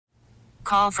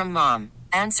Call from mom.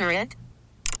 Answer it.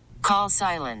 Call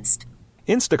silenced.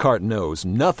 Instacart knows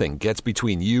nothing gets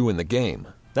between you and the game.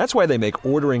 That's why they make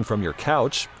ordering from your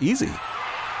couch easy.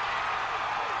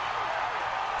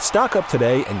 Stock up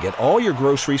today and get all your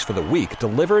groceries for the week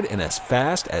delivered in as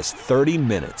fast as 30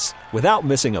 minutes without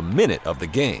missing a minute of the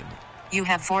game. You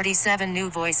have 47 new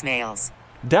voicemails.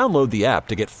 Download the app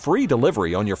to get free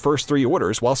delivery on your first 3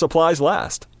 orders while supplies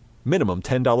last. Minimum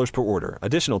 $10 per order.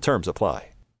 Additional terms apply.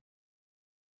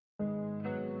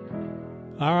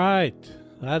 All right.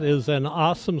 That is an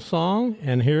awesome song,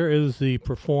 and here is the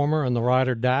performer and the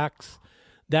writer, Dax.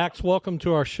 Dax, welcome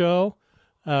to our show.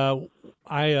 I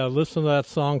listened to that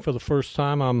song for the first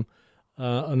time. I'm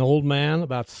an old man,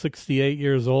 about 68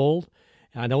 years old.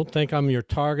 I don't think I'm your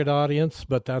target audience,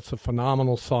 but that's a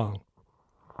phenomenal song.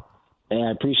 Yeah,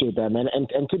 I appreciate that, man.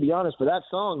 And to be honest, for that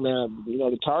song, man,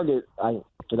 the target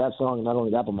for that song, not only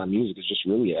that, but my music is just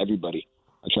really everybody.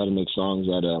 I try to make songs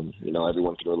that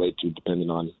everyone can relate to,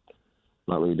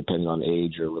 not really depending on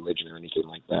age or religion or anything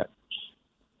like that.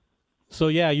 So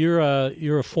yeah, you're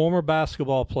a former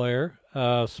basketball player.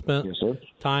 Spent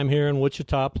time here in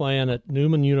Wichita playing at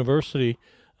Newman University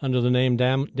under the name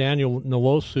Daniel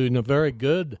Nwosu, and a very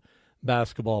good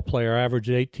basketball player,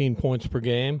 averaged 18 points per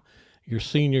game your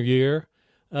senior year.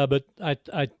 But I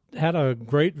had a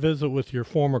great visit with your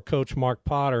former coach, Mark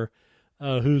Potter,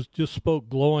 who just spoke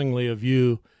glowingly of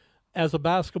you as a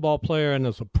basketball player and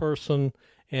as a person.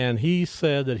 And he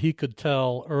said that he could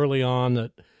tell early on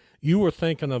that you were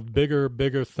thinking of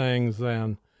bigger things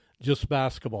than just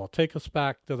basketball. Take us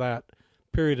back to that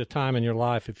period of time in your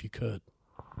life, if you could.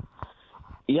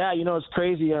 Yeah, it's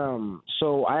crazy.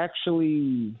 So I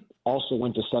actually also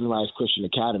went to Sunrise Christian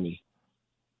Academy.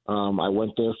 I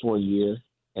went there for a year,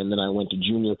 and then I went to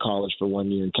junior college for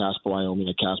 1 year in Casper, Wyoming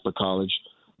at Casper College.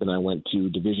 Then I went to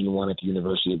Division I at the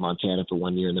University of Montana for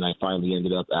 1 year, and then I finally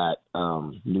ended up at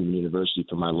Newman University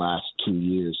for my last 2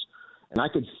 years. And I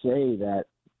could say that,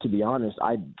 to be honest,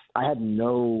 I had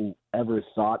no ever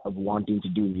thought of wanting to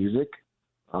do music.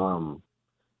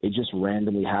 It just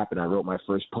randomly happened. I wrote my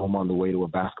first poem on the way to a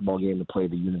basketball game to play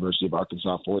the University of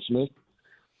Arkansas Fort Smith.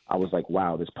 I was like,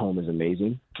 wow, this poem is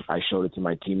amazing. I showed it to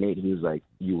my teammate, and he was like,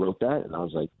 you wrote that? And I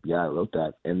was like, yeah, I wrote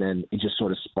that. And then it just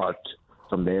sort of sparked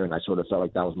from there, and I sort of felt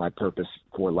like that was my purpose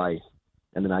for life.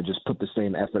 And then I just put the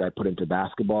same effort I put into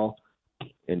basketball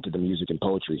into the music and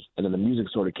poetry. And then the music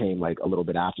sort of came like a little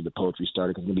bit after the poetry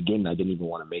started, because in the beginning I didn't even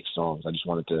want to make songs. I just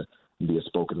wanted to be a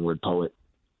spoken word poet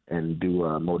and do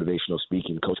motivational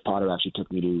speaking. Coach Potter actually took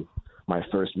me to my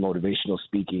first motivational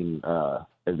speaking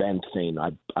event thing.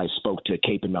 I spoke to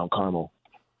Cape and Mount Carmel.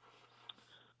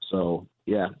 So,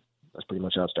 yeah, that's pretty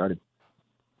much how it started.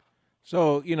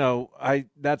 So,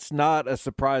 that's not a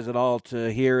surprise at all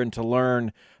to hear and to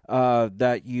learn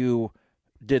that you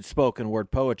did spoken word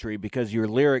poetry, because your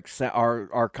lyrics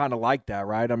are kind of like that,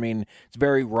 right? I mean, it's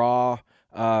very raw.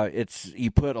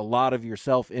 You put a lot of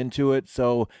yourself into it.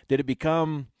 So did it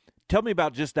become, tell me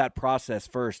about just that process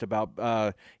first, about,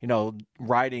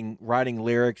 writing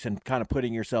lyrics and kind of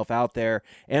putting yourself out there.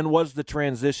 And was the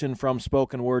transition from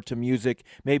spoken word to music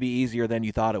maybe easier than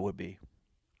you thought it would be?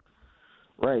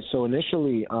 Right. So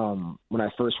initially, when I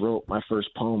first wrote my first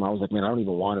poem, I was like, man, I don't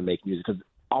even want to make music, because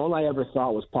all I ever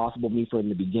thought was possible for me in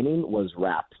the beginning was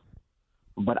rap.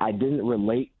 But I didn't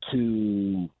relate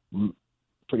to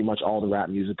pretty much all the rap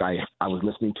music I was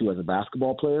listening to as a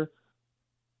basketball player.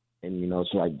 And,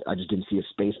 so I just didn't see a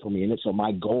space for me in it. So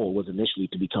my goal was initially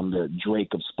to become the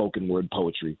Drake of spoken word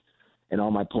poetry. And all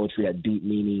my poetry had deep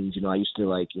meanings. I used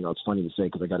to it's funny to say,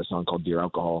 because I got a song called Dear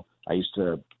Alcohol. I used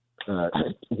to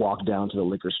walk down to the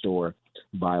liquor store,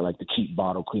 buy the cheap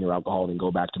bottle, cleaner alcohol, and go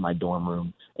back to my dorm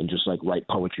room and just write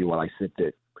poetry while I sipped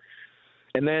it.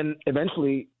 And then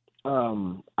eventually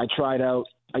I tried out,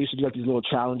 I used to do these little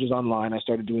challenges online. I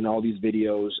started doing all these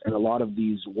videos, and a lot of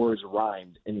these words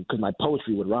rhymed, and because my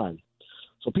poetry would rhyme.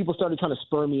 So people started trying to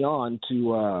spur me on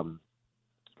to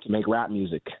make rap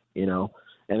music, And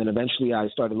then eventually I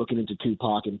started looking into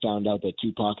Tupac and found out that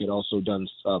Tupac had also done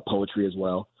poetry as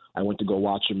well. I went to go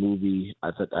watch a movie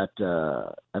at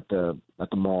the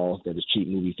mall, at this cheap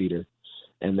movie theater,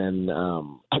 and then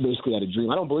I basically had a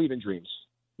dream. I don't believe in dreams,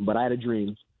 but I had a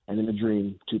dream, and in the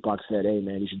dream, Tupac said, "Hey,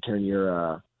 man, you should turn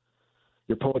your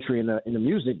poetry into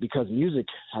music, because music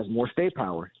has more stay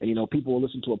power. And people will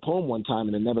listen to a poem one time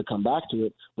and then never come back to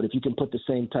it. But if you can put the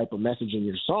same type of message in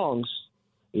your songs,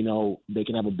 they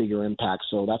can have a bigger impact."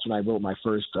 So that's when I wrote my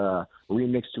first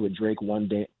remix to a Drake One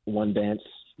Dance.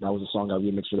 That was a song I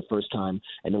remixed for the first time,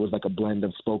 and it was like a blend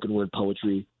of spoken word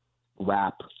poetry,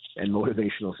 rap, and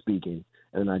motivational speaking.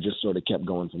 And then I just sort of kept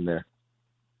going from there.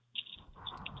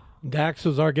 Dax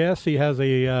is our guest. He has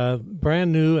a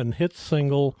brand new and hit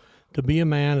single, "To Be a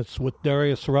Man." It's with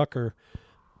Darius Rucker.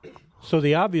 So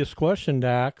the obvious question,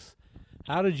 Dax,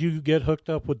 how did you get hooked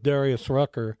up with Darius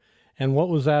Rucker, and what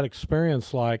was that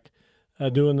experience like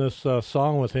doing this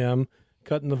song with him,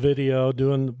 cutting the video,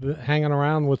 hanging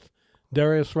around with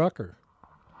Darius Rucker?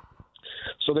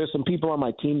 So there's some people on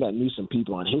my team that knew some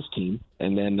people on his team,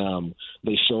 and then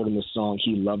they showed him the song.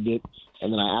 He loved it,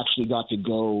 and then I actually got to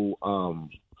go.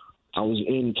 I was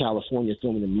in California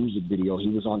filming a music video. He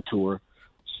was on tour,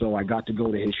 so I got to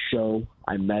go to his show.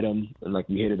 I met him, and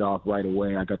we hit it off right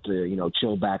away. I got to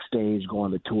chill backstage, go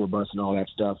on the tour bus, and all that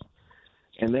stuff.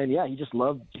 And then he just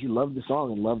loved the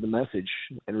song and loved the message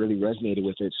and really resonated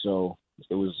with it. So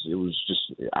it was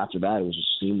just after that it was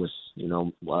just seamless.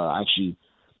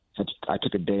 I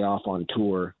took a day off on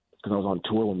tour because I was on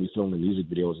tour when we filmed the music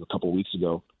video. It was a couple of weeks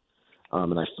ago.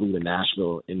 And I flew to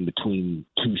Nashville in between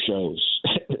two shows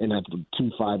and had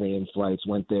 2 5 a.m. flights,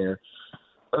 went there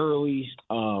early,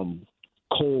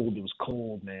 cold. It was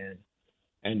cold, man.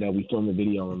 And we filmed the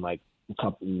video in I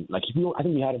think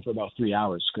we had him for about 3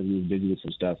 hours because he was busy with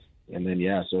some stuff. And then,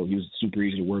 so he was super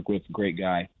easy to work with, great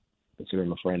guy. Consider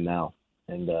him a friend now.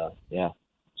 And,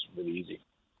 it's really easy.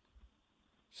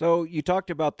 So you talked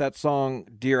about that song,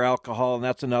 Dear Alcohol, and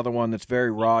that's another one that's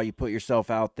very raw. You put yourself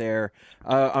out there.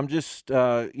 I'm just,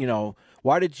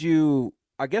 why did you,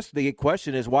 I guess the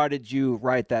question is, why did you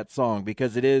write that song?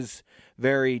 Because it is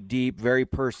very deep, very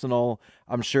personal.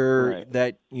 I'm sure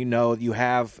that, you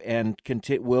have and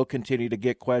will continue to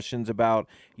get questions about,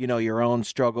 your own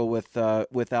struggle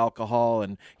with alcohol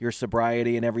and your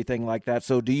sobriety and everything like that.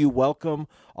 So do you welcome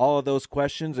all of those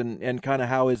questions, and kind of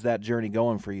how is that journey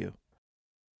going for you?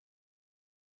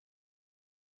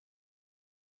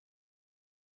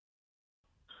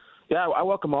 Yeah, I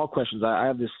welcome all questions. I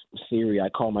have this theory. I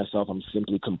call myself I'm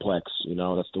simply complex.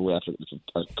 That's the way it's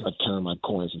a term I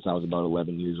coined since I was about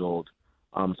 11 years old.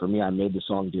 For me, I made the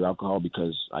song Dear Alcohol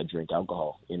because I drink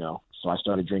alcohol, So I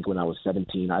started drinking when I was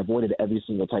 17. I avoided every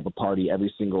single type of party,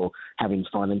 every single having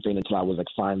fun and thing until I was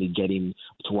finally getting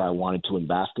to where I wanted to in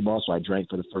basketball. So I drank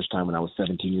for the first time when I was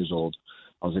 17 years old.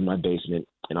 I was in my basement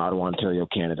in Ottawa, Ontario,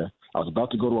 Canada. I was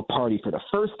about to go to a party for the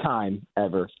first time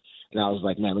ever. And I was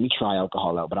like, man, let me try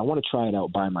alcohol out. But I want to try it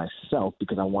out by myself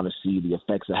because I want to see the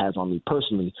effects it has on me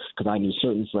personally, because I knew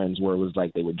certain friends where it was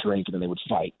like they would drink and then they would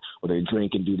fight, or they would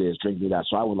drink and do this, drink and do that.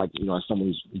 So I would as someone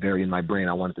who's very in my brain,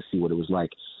 I wanted to see what it was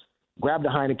like. Grabbed a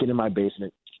Heineken in my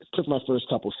basement, took my first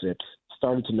couple sips,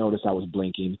 started to notice I was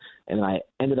blinking, and I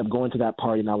ended up going to that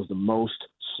party, and I was the most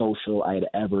social I had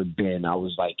ever been. I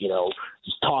was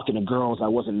just talking to girls. I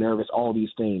wasn't nervous, all these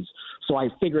things. So I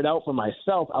figured out for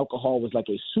myself alcohol was like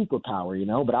a superpower,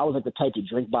 but I was the type to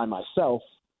drink by myself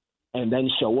and then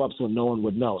show up so no one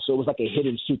would know. So it was like a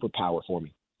hidden superpower for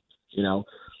me, So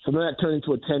then that turned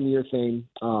into a 10-year thing.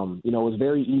 It was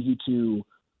very easy to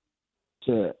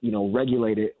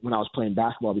regulate it when I was playing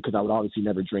basketball because I would obviously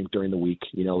never drink during the week.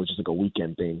 It was just like a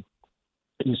weekend thing.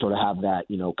 You sort of have that,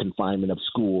 confinement of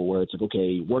school where it's like,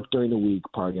 okay, work during the week,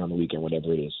 party on the weekend,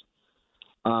 whatever it is.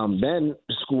 Then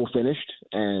school finished,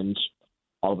 and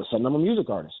all of a sudden I'm a music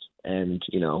artist. And,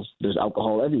 there's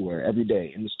alcohol everywhere, every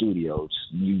day in the studios.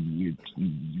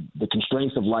 The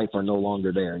constraints of life are no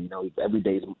longer there. Every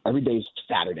day's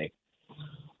Saturday.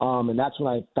 And that's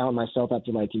when I found myself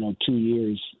after 2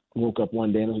 years, woke up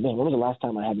one day and I was like, man, when was the last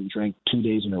time I hadn't drank 2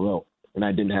 days in a row? And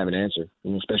I didn't have an answer,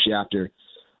 especially after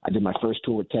I did my first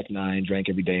tour with Tech Nine, drank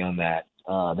every day on that.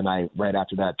 Then right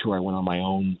after that tour, I went on my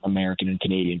own American and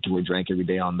Canadian tour, drank every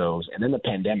day on those. And then the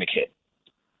pandemic hit.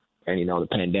 And, the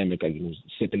pandemic, I was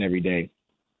sipping every day.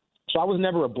 So I was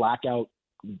never a blackout,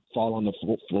 fall on the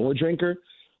floor drinker,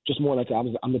 just more like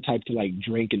I'm the type to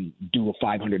drink and do a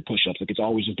 500 push-ups. It's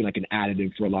always just been an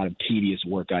additive for a lot of tedious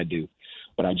work I do.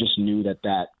 But I just knew that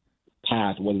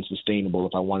path wasn't sustainable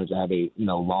if I wanted to have a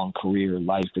long career in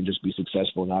life and just be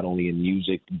successful not only in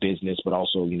music business but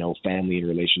also family and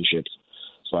relationships.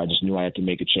 So I just knew I had to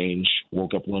make a change.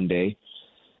 Woke up one day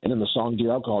and then the song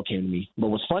Dear Alcohol came to me. But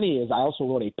what's funny is I also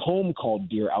wrote a poem called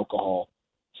Dear Alcohol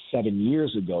 7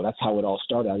 years ago. That's how it all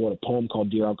started. I wrote a poem called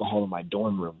Dear Alcohol in my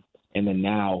dorm room, and then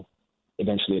now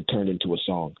eventually it turned into a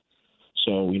song.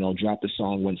 So dropped the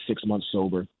song, went 6 months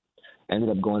sober. Ended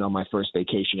up going on my first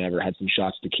vacation ever, had some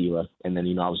shots of tequila, and then,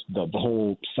 I was the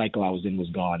whole cycle I was in was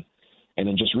gone. And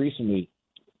then just recently,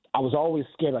 I was always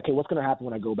scared, okay, what's going to happen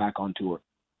when I go back on tour?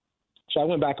 So I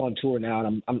went back on tour now,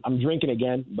 and I'm drinking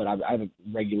again, but I haven't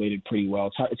regulated pretty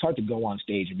well. It's hard to go on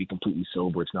stage and be completely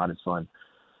sober. It's not as fun.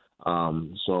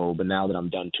 But now that I'm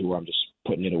done tour, I'm just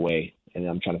putting it away, and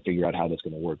I'm trying to figure out how that's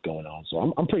going to work going on.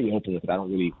 So I'm pretty open with it. I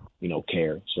don't really,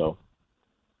 care. So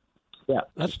Yeah,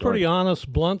 that's pretty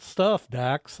honest, blunt stuff,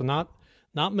 Dax. Not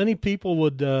many people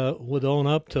would own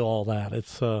up to all that.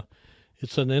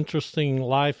 It's an interesting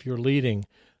life you're leading.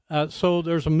 So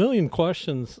there's a million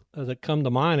questions that come to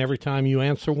mind every time you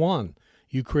answer one.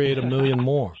 You create a million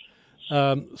more.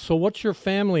 So what's your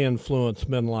family influence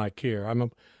been like here?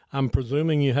 I'm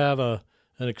presuming you have an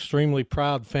extremely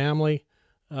proud family.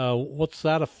 What's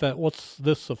that effect? What's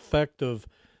this effect of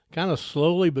kind of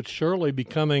slowly but surely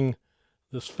becoming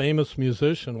this famous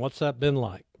musician? What's that been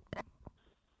like?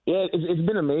 Yeah, it's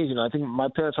been amazing. I think my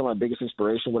parents are my biggest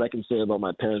inspiration. What I can say about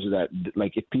my parents is that,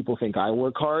 like, if people think I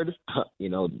work hard,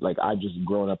 like, I've just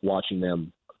grown up watching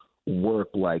them work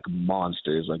like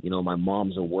monsters. Like, my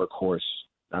mom's a workhorse.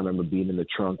 I remember being in the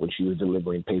trunk when she was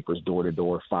delivering papers door to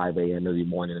door, 5 a.m. every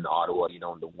morning in Ottawa, in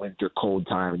the winter cold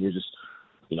time. And you're just,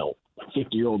 a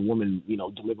 50-year-old woman,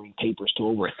 delivering papers to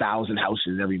over 1,000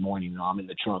 houses every morning. I'm in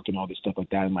the trunk and all this stuff like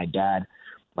that. And my dad's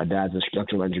a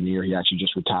structural engineer. He actually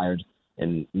just retired.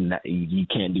 And he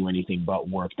can't do anything but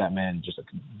work. That man just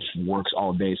works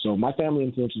all day. So my family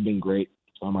influence has been great.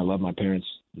 I love my parents.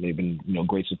 They've been,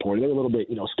 great supporters. They were a little bit,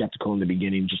 skeptical in the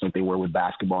beginning, just like they were with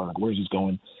basketball. Like, where's this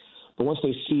going? But once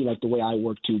they see, like, the way I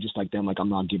work too, just like them, like, I'm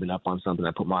not giving up on something.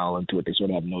 I put my all into it. They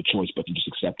sort of have no choice but to just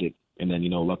accept it. And then,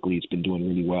 luckily it's been doing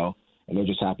really well. And they're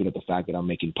just happy at the fact that I'm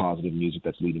making positive music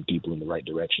that's leading people in the right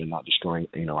direction and not destroying,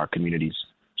 our communities.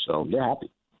 So they're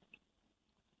happy.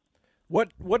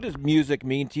 What does music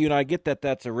mean to you? And I get that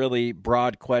that's a really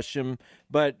broad question,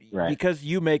 but right. Because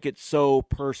you make it so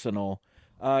personal,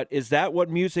 is that what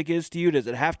music is to you? Does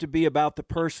it have to be about the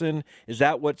person? Is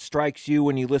that what strikes you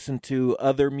when you listen to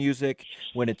other music,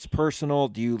 when it's personal?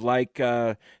 Do you like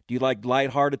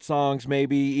lighthearted songs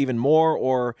maybe even more?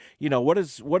 Or, what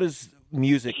is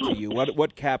music to you?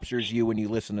 What captures you when you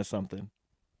listen to something?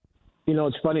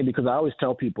 It's funny because I always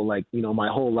tell people, like, my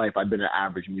whole life I've been an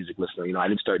average music listener. I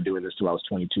didn't start doing this till I was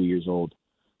 22 years old.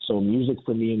 So music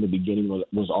for me in the beginning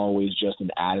was always just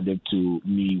an additive to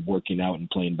me working out and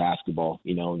playing basketball,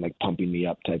 and like pumping me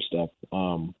up type stuff.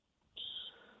 And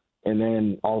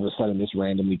then all of a sudden this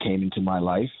randomly came into my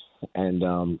life, and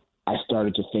I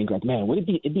started to think, like, man,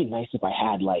 it'd be nice if I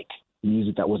had, like,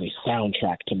 music that was a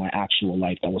soundtrack to my actual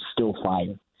life that was still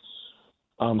fire.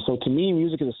 So to me,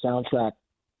 music is a soundtrack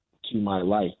to my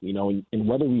life, and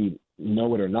whether we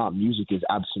know it or not, music is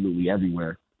absolutely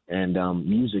everywhere. And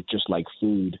music, just like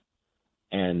food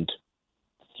and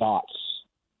thoughts,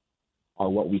 are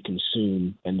what we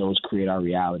consume, and those create our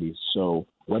realities. So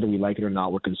whether we like it or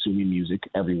not, we're consuming music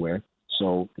everywhere.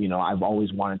 So, I've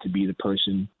always wanted to be the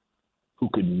person who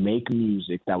could make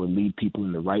music that would lead people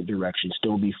in the right direction,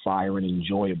 still be fire and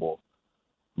enjoyable,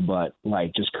 but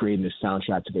like just creating this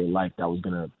soundtrack to their life that was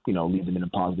going to, lead them in a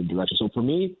positive direction. So for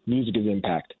me, music is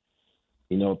impact.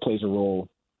 It plays a role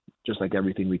just like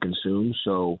everything we consume.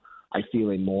 So I feel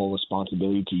a moral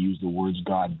responsibility to use the words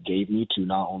God gave me to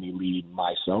not only lead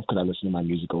myself, because I listen to my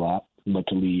music a lot, but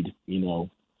to lead,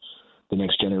 the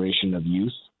next generation of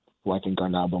youth who I think are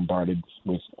now bombarded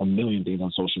with a million things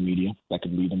on social media that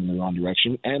could lead them in the wrong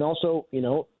direction. And also,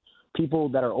 people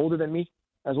that are older than me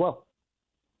as well.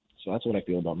 So that's what I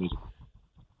feel about music.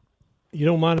 You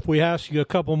don't mind if we ask you a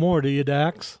couple more, do you,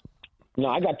 Dax? No,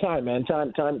 I got time, man. Time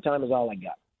is all I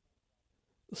got.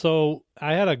 So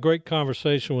I had a great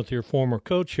conversation with your former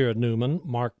coach here at Newman,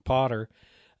 Mark Potter.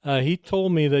 He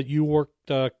told me that you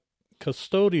worked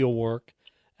custodial work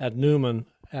at Newman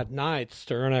at nights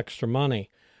to earn extra money.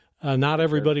 Not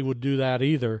everybody would do that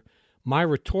either. My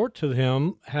retort to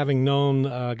him, having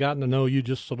gotten to know you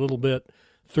just a little bit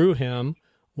through him,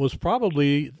 was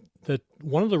probably that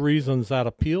one of the reasons that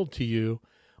appealed to you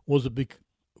was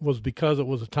because it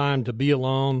was a time to be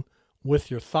alone with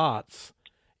your thoughts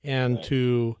and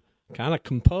to kind of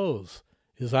compose.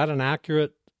 Is that an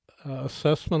accurate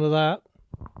assessment of that?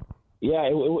 Yeah,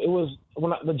 it was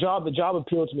the job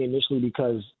appealed to me initially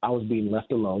because I was being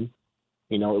left alone.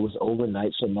 It was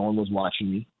overnight, so no one was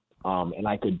watching me, and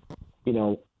I could,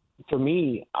 for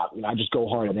me, I just go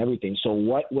hard on everything. So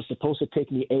what was supposed to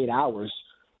take me 8 hours,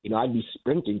 I'd be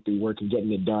sprinting through work and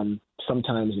getting it done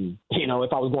sometimes. And,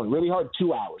 if I was going really hard,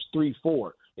 2 hours, 3,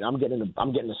 4, I'm getting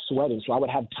a sweating. So I would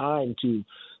have time to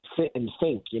sit and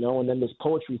think, and then this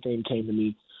poetry thing came to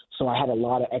me. So I had a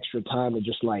lot of extra time to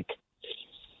just like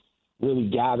really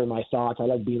gather my thoughts. I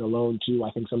like being alone too.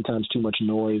 I think sometimes too much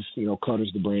noise,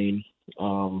 clutters the brain.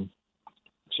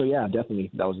 So yeah,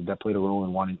 definitely that played a role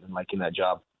in liking that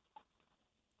job.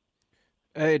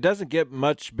 It doesn't get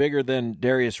much bigger than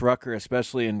Darius Rucker,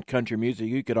 especially in country music.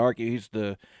 You could argue he's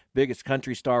the biggest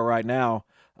country star right now.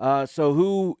 So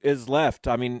who is left?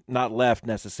 I mean, not left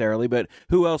necessarily, but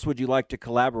who else would you like to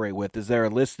collaborate with? Is there a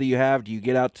list that you have? Do you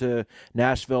get out to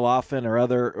Nashville often, or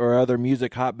other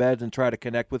music hotbeds and try to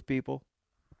connect with people?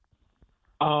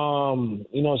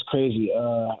 It's crazy.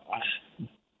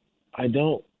 I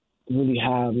don't really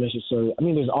have necessarily. I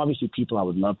mean, there's obviously people I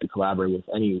would love to collaborate with.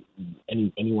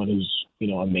 Anyone who's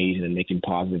amazing and making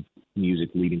positive music,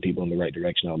 leading people in the right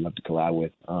direction, I would love to collab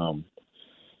with.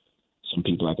 Some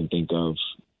people I can think of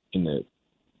you're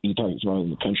talking about in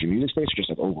the country music space, or just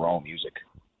like overall music?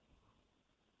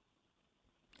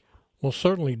 Well,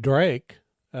 certainly Drake,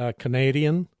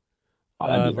 Canadian,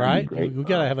 right? We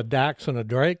got to have a Dax and a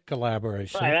Drake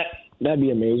collaboration. Right, that'd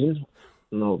be amazing.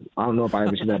 No, I don't know if I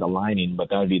ever see that aligning, but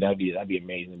that'd be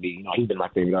amazing to be. He's been my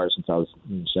favorite artist since I was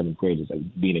in seventh grade, is like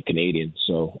being a Canadian.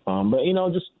 So, but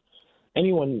just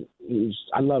anyone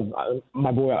I love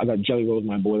my boy. I got Jelly Roll,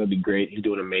 my boy. That'd be great. He's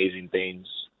doing amazing things.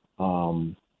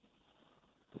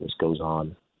 This goes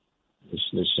on.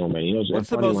 There's so many. What's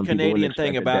the most Canadian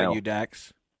thing about you,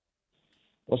 Dax?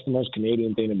 What's the most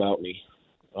Canadian thing about me?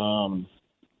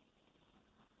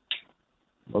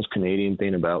 Most Canadian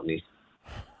thing about me.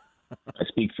 I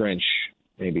speak French,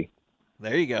 maybe.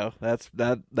 There you go.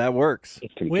 That works.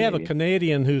 We have a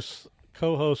Canadian who's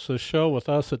co-hosts a show with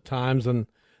us at times, and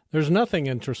there's nothing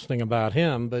interesting about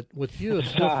him, but with you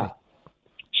it's different.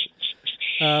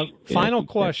 Final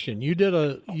question. You did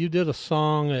a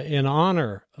song in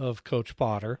honor of Coach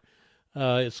Potter.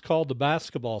 It's called the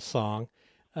Basketball Song.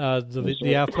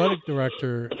 The athletic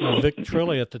director, Vic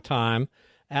Trilly at the time,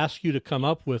 asked you to come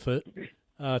up with it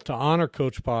to honor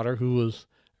Coach Potter, who was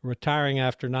retiring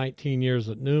after 19 years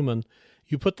at Newman.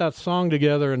 You put that song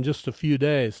together in just a few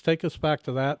days. Take us back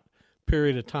to that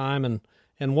period of time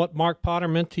and what Mark Potter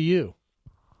meant to you.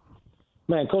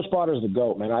 Man, Coach Potter's the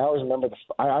GOAT, man. I always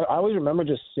remember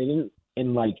just sitting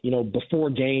in, before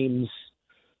games,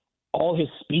 all his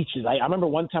speeches. I remember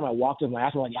one time I walked in and I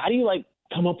asked him, how do you,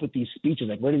 come up with these speeches?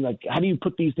 How do you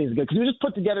put these things together? Because he just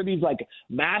put together these,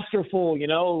 masterful,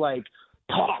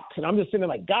 talks. And I'm just sitting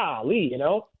there golly,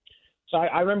 So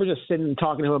I remember just sitting and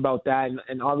talking to him about that.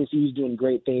 And obviously he's doing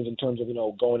great things in terms of,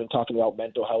 going and talking about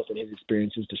mental health and his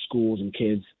experiences to schools and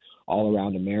kids all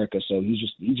around America. So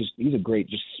he's a great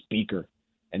just speaker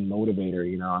and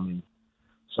motivator,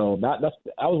 So that was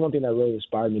one thing that really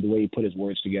inspired me, the way he put his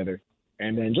words together.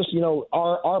 And then just,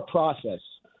 our process.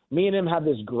 Me and him have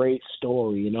this great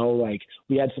story,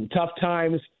 we had some tough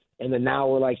times and then now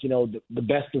we're the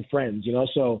best of friends,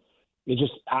 So it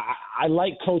just I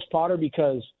like Coach Potter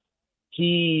because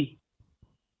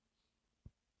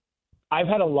I've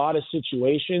had a lot of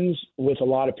situations with a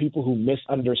lot of people who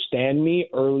misunderstand me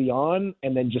early on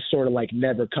and then just sort of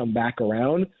never come back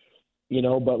around,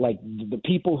 but the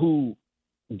people who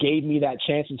gave me that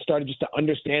chance and started just to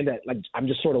understand that I'm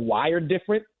just sort of wired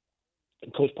different,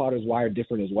 and Coach Potter's wired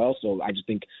different as well. So I just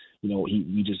think,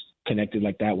 we just connected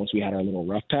like that once we had our little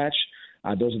rough patch.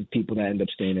 Those are the people that end up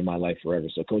staying in my life forever.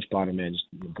 So Coach Potter, man, just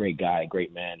a great guy,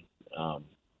 great man. I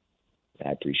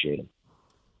appreciate him.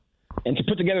 And to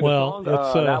put together the song,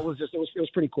 that was just, it was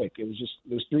pretty quick. It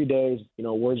was 3 days,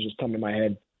 words just come in my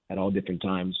head at all different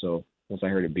times. So once I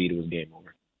heard it beat, it was game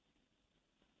over.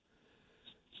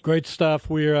 Great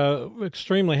stuff. We're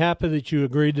extremely happy that you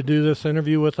agreed to do this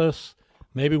interview with us.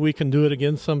 Maybe we can do it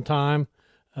again sometime.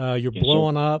 You're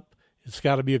blowing up. It's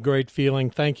got to be a great feeling.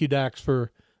 Thank you, Dax,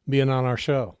 for being on our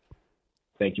show.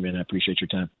 Thank you, man. I appreciate your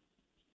time.